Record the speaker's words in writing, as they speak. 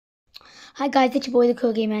Hi guys, it's your boy the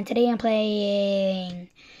Cool Gamer, and today I'm playing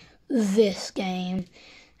this game,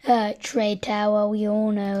 Trade Tower. We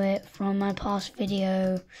all know it from my past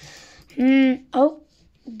video. Oh,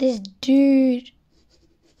 this dude,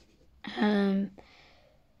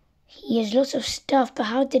 he has lots of stuff, but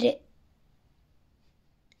how did it?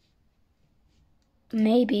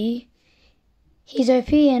 Maybe he's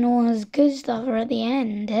OP and all his good stuff are at the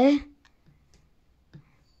end, eh?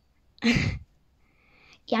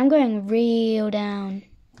 Yeah, I'm going real down.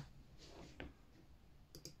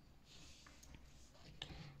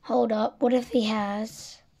 Hold up, what if he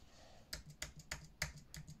has...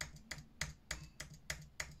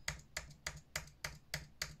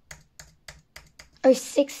 Oh,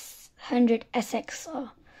 600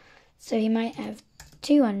 SXR. So he might have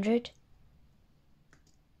 200.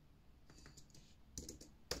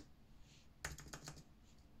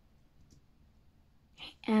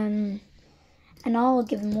 And I'll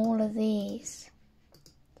give him all of these.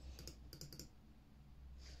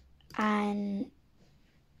 And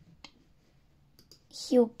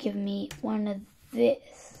he'll give me one of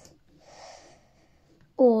this.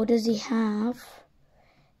 Or does he have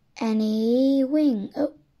any wing?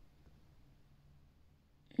 Oh.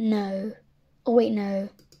 No. Oh wait, no.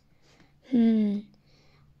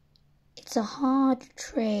 It's a hard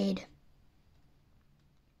trade.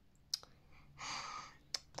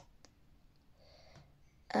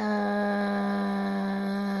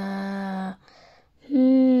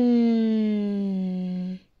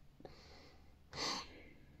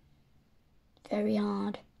 Very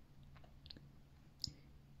hard.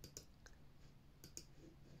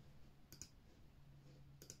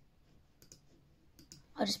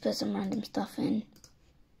 I'll just put some random stuff in.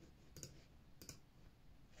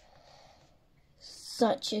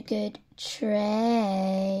 Such a good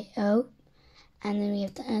trade. Oh, and then we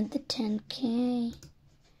have to add the 10k.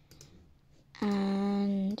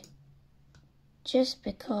 And just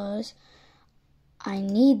because I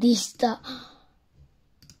need these stuff.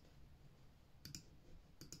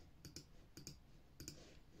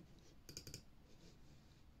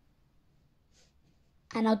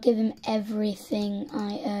 And I'll give him everything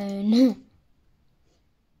I own.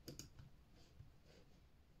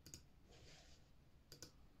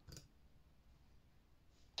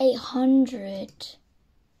 $800.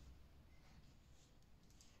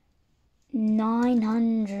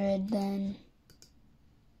 900 then.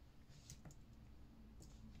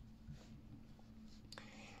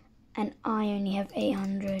 And I only have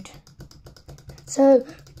 800. So,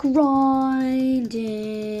 grinding.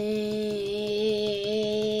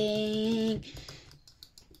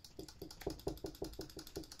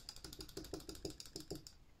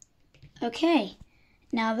 Okay,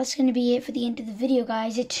 now that's going to be it for the end of the video,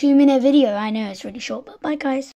 guys. A 2-minute video. I know it's really short, but bye, guys.